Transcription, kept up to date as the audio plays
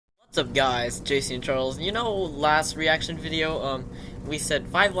What's up guys, JC and Charles. You know last reaction video, we said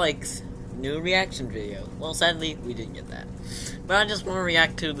 5 likes, new reaction video. Well, sadly, we didn't get that. But I just want to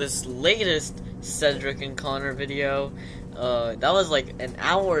react to this latest Cedric and Connor video. That was like an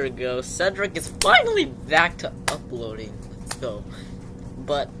hour ago. Cedric is finally back to uploading. Let's go.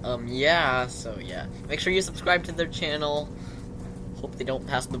 But, yeah, so yeah. Make sure you subscribe to their channel. Hope they don't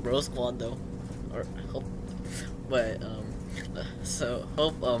pass the bro squad though. Or, hope, but, so,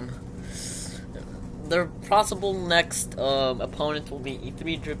 hope, their possible next, opponent will be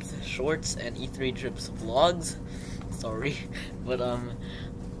E3 Drips Shorts and E3 Drips Vlogs. Sorry, but,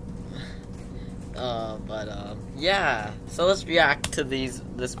 yeah. So let's react to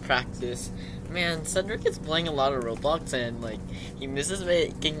this practice. Man, Cedric is playing a lot of Roblox and, like, he misses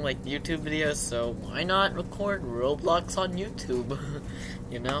making, like, YouTube videos, so why not record Roblox on YouTube,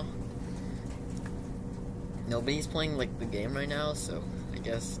 you know? Nobody's playing, like, the game right now, so I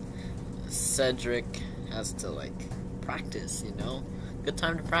guess Cedric has to, like, practice, you know? Good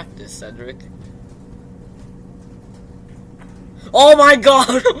time to practice, Cedric. Oh my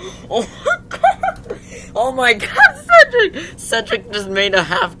god! Oh my god! Oh my god, Cedric! Cedric just made a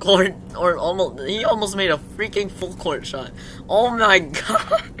half court, or he almost made a freaking full court shot. Oh my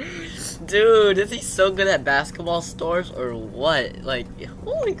god! Dude, is he so good at basketball stores or what? Like,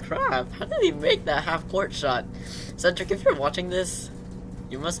 holy crap, how did he make that half court shot? Cedric, if you're watching this,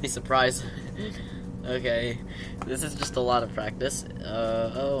 you must be surprised. Okay, this is just a lot of practice.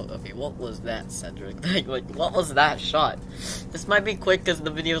 Oh, okay, what was that, Cedric? like, what was that shot? This might be quick because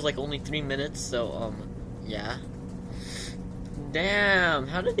the video is like only 3 minutes, so, yeah. Damn,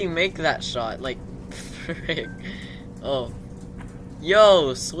 how did he make that shot? Like, frick. Oh.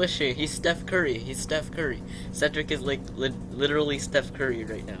 Yo, Swishy, he's Steph Curry, Cedric is like, literally Steph Curry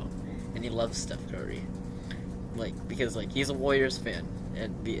right now. And he loves Steph Curry. Like, because, like, he's a Warriors fan.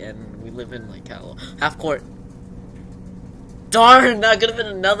 And we live in, like, half court. Darn, that could have been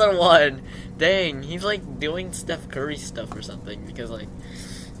another one. Dang, he's like doing Steph Curry stuff or something because, like,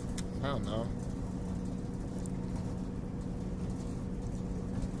 I don't know.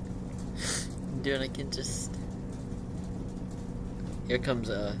 Dude, I can just. Here comes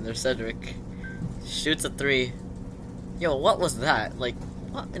there's Cedric. Shoots a 3. Yo, what was that? Like,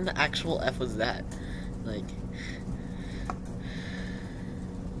 what in the actual F was that? Like.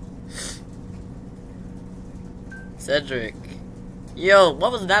 Cedric. Yo,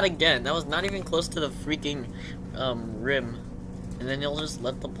 what was that again? That was not even close to the freaking rim. And then he'll just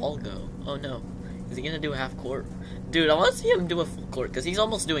let the ball go. Oh no. Is he gonna do a half court? Dude, I want to see him do a full court, because he's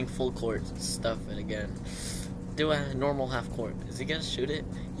almost doing full court stuff. And again, do a normal half court. Is he gonna shoot it?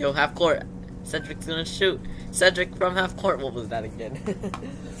 Yo, half court. Cedric's gonna shoot. Cedric from half court. What was that again?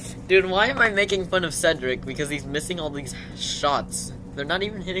 Dude, why am I making fun of Cedric? Because he's missing all these shots. They're not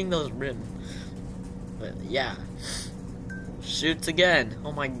even hitting those rims. But yeah, shoots again.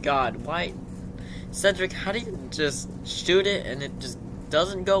 Oh my god, why, Cedric? How do you just shoot it and it just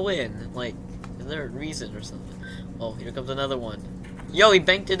doesn't go in? Like, is there a reason or something? Oh, here comes another one. Yo, he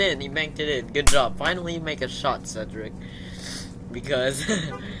banked it in. Good job. Finally, you make a shot, Cedric. Because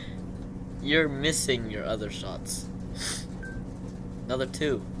you're missing your other shots. Another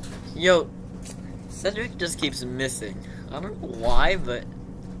 2. Yo, Cedric just keeps missing. I don't know why, but.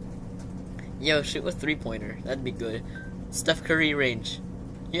 Yo, shoot with 3-pointer. That'd be good. Steph Curry range.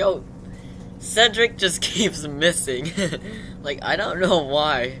 Yo, Cedric just keeps missing. Like, I don't know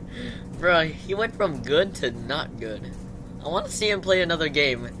why. Bro, he went from good to not good. I want to see him play another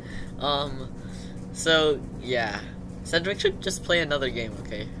game. So, yeah. Cedric should just play another game,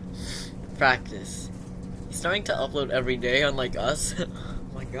 okay? Practice. He's starting to upload every day, unlike us. Oh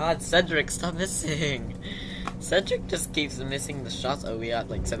my god, Cedric, stop missing. Cedric just keeps missing the shots. Oh, we got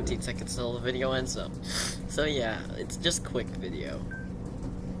like 17 seconds till the video ends, so yeah, it's just quick video.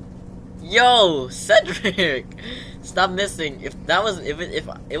 Yo, Cedric, stop missing. If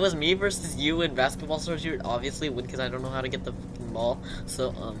it was me versus you in basketball stores, you would obviously win because I don't know how to get the ball.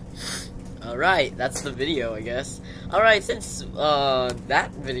 So all right, that's the video, I guess. All right, since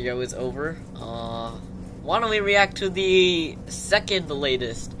that video is over, why don't we react to the second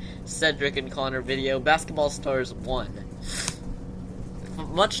latest Cedric and Connor video, Basketball Stars 1.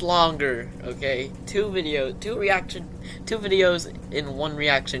 Much longer, okay? 2 videos in 1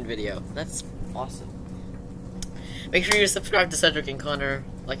 reaction video. That's awesome. Make sure you subscribe to Cedric and Connor,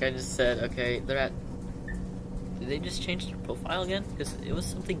 like I just said, okay? They're at. Did they just change their profile again? Because it was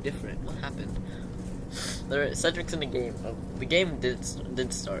something different. What happened? Cedric's in the game. Oh, the game did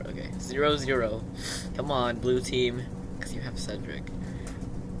start. Okay, 0-0. Come on, blue team, because you have Cedric.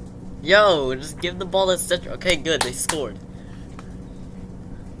 Yo, just give the ball to Cedric. Okay, good, they scored.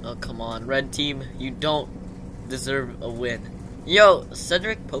 Oh, come on. Red team, you don't deserve a win. Yo,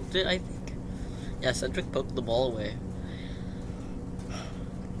 Cedric poked it, I think. Yeah, Cedric poked the ball away.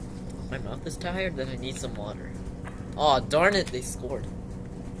 My mouth is tired, then I need some water. Aw, darn it, they scored.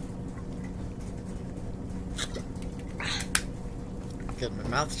 Good, my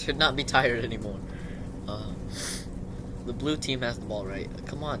mouth should not be tired anymore. The blue team has the ball, right?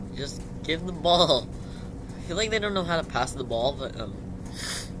 Come on, just give the ball. I feel like they don't know how to pass the ball, but,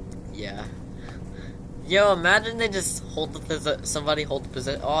 yeah. Yo, imagine they just hold somebody hold the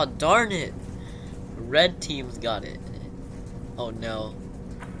possession. Oh, darn it. Red team's got it. Oh, no.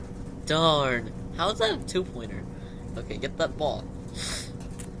 Darn. How is that a two-pointer? Okay, get that ball.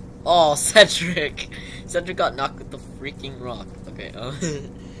 Oh, Cedric. Cedric got knocked with the freaking rock. Okay,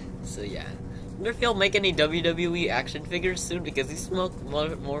 so yeah. I wonder if he'll make any WWE action figures soon, because he's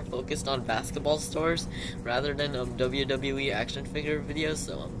more focused on basketball stores rather than WWE action figure videos.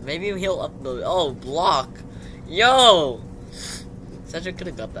 So maybe he'll upload. Oh, block! Yo, Cedric could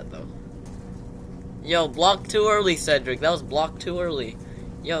have got that though. Yo, block too early, Cedric. That was blocked too early.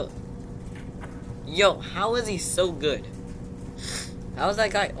 Yo, how is he so good? How is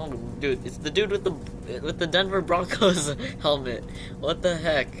that guy? Oh, dude, it's the dude with the Denver Broncos helmet. What the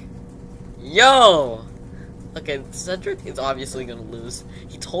heck? Yo! Okay, Cedric is obviously gonna lose.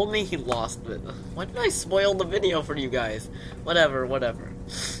 He told me he lost, but why did I spoil the video for you guys? Whatever.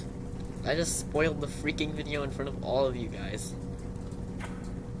 I just spoiled the freaking video in front of all of you guys.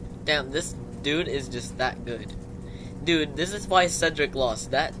 Damn, this dude is just that good. Dude, this is why Cedric lost.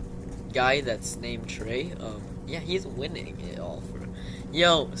 That guy that's named Trey, yeah, he's winning it all for...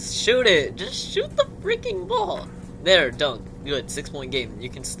 Yo, shoot it! Just shoot the freaking ball! There, dunk. Good, 6-point game. You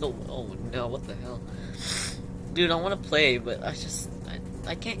can still... Oh, no, what the hell? Dude, I want to play, but I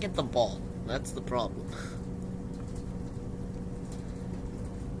can't get the ball. That's the problem.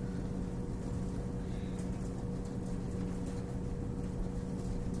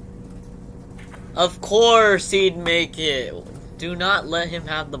 Of course he'd make it. Do not let him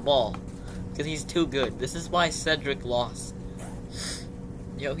have the ball, because he's too good. This is why Cedric lost.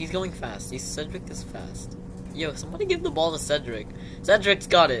 Yo, he's going fast. Cedric is fast. Yo, somebody give the ball to Cedric. Cedric's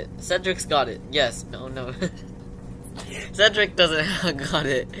got it. Cedric's got it. Yes. No. Cedric doesn't got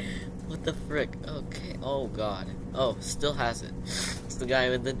it. What the frick? Okay. Oh, God. Oh, still has it. It's the guy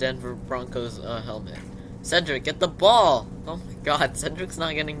with the Denver Broncos helmet. Cedric, get the ball! Oh, my God. Cedric's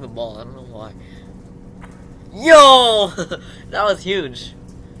not getting the ball. I don't know why. Yo! That was huge.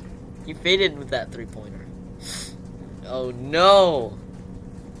 He faded with that three-pointer. Oh, no!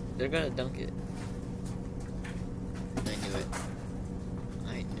 They're gonna dunk it.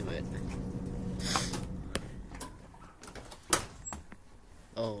 I knew it.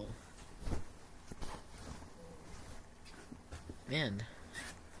 Oh. Man.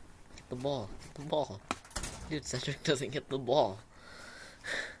 Get the ball. Get the ball. Dude, Cedric doesn't get the ball.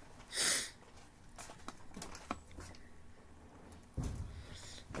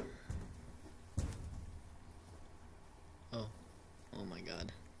 Oh my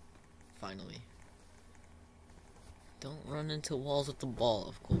God. Finally. Don't run into walls with the ball,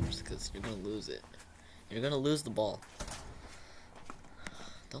 of course, because you're gonna lose it. You're gonna lose the ball.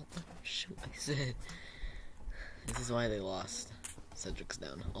 Don't let him shoot, I said. This is why they lost. Cedric's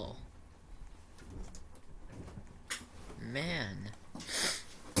down. Oh. Man.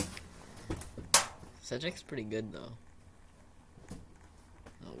 Cedric's pretty good, though.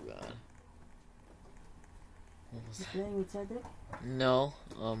 Oh, God. What was that? Playing with Cedric? No,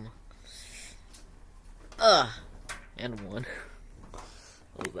 and one.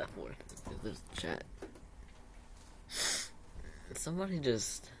 What was that for? There's chat. Somebody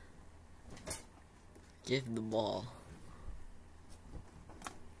just give the ball.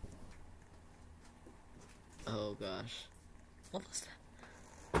 Oh gosh. What was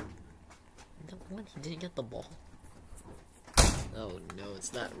that? What? He didn't get the ball. Oh no, it's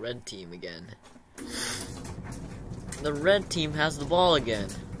that red team again. The red team has the ball again.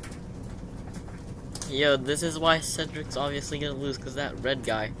 Yo, this is why Cedric's obviously gonna lose, because that red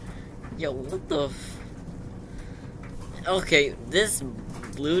guy. Yo, what the f... Okay, this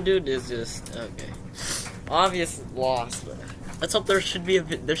blue dude is just... Okay. Obvious loss, but... Let's hope there should be a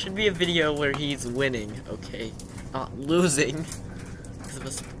video where he's winning, okay? Not losing. Because of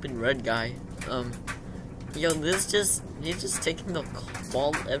a stupid red guy. Yo, he's just taking the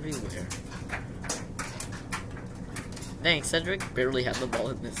ball everywhere. Dang, Cedric barely had the ball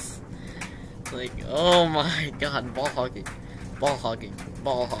in this. Like, oh my God, ball hogging.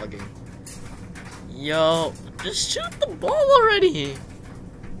 Yo, just shoot the ball already.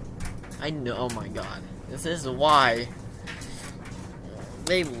 I know, oh my God. This is why.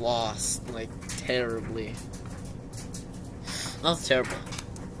 They lost, like, terribly. That was terrible.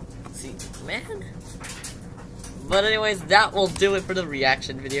 See, man. But anyways, that will do it for the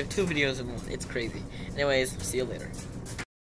reaction video. 2 videos in one. It's crazy. Anyways, see you later.